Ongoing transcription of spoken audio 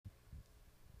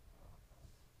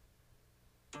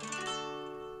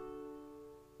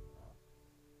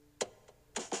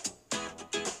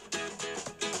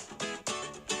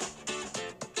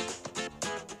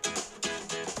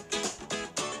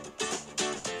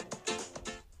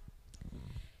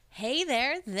Hey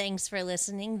there, thanks for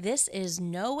listening. This is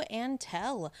Know and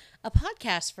Tell, a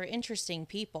podcast for interesting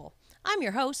people. I'm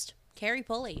your host, Carrie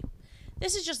Pulley.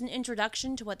 This is just an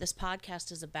introduction to what this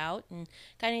podcast is about and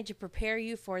kind of to prepare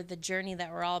you for the journey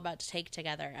that we're all about to take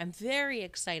together. I'm very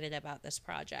excited about this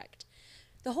project.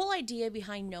 The whole idea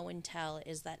behind Know and Tell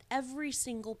is that every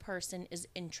single person is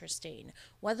interesting,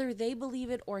 whether they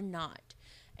believe it or not.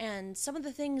 And some of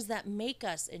the things that make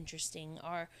us interesting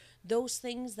are those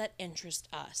things that interest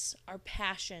us, our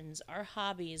passions, our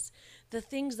hobbies, the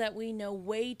things that we know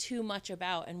way too much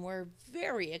about and we're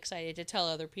very excited to tell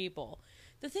other people,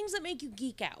 the things that make you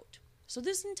geek out. So,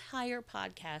 this entire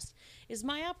podcast is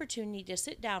my opportunity to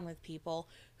sit down with people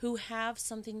who have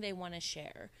something they want to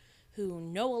share, who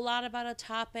know a lot about a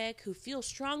topic, who feel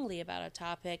strongly about a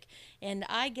topic, and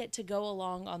I get to go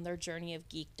along on their journey of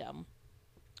geekdom.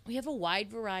 We have a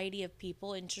wide variety of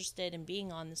people interested in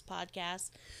being on this podcast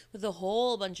with a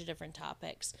whole bunch of different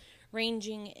topics,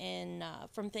 ranging in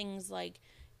from things like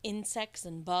insects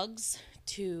and bugs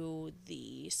to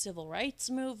the civil rights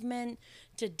movement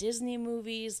to Disney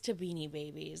movies to Beanie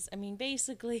Babies. I mean,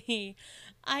 basically,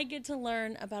 I get to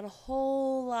learn about a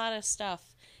whole lot of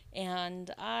stuff,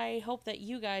 and I hope that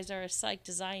you guys are as psyched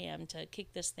as I am to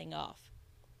kick this thing off.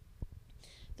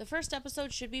 The first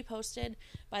episode should be posted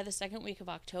by the second week of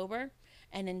October.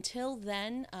 And until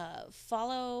then,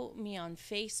 follow me on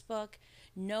Facebook,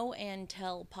 Know and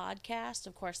Tell Podcast.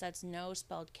 Of course, that's Know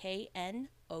spelled Know.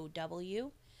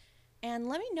 And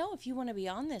let me know if you want to be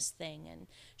on this thing and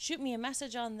shoot me a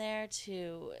message on there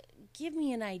to give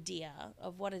me an idea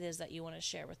of what it is that you want to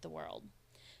share with the world.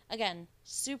 Again,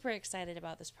 super excited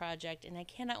about this project, and I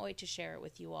cannot wait to share it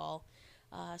with you all.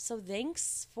 So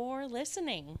thanks for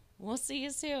listening. We'll see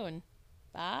you soon.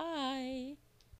 Bye.